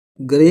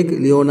GREGG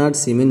Leonard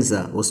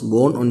Semenza was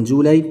born on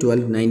July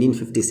 12,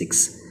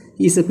 1956.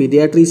 He is a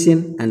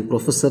pediatrician and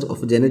professor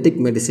of genetic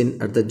medicine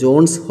at the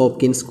Johns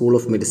Hopkins School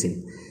of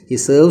Medicine. He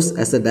serves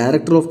as the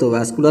director of the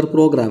vascular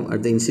program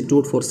at the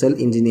Institute for Cell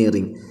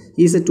Engineering.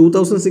 He is a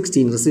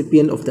 2016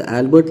 recipient of the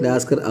Albert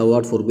Lasker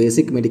Award for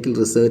Basic Medical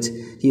Research.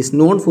 He is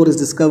known for his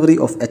discovery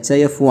of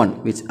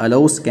HIF1, which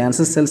allows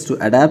cancer cells to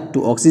adapt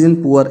to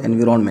oxygen-poor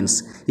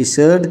environments. He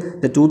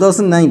shared the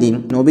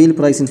 2019 Nobel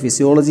Prize in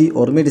Physiology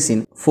or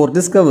Medicine for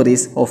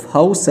discoveries of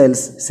how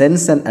cells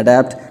sense and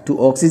adapt to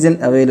oxygen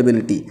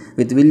availability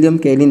with William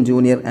Kaelin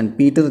Jr. and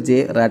Peter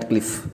J. Radcliffe.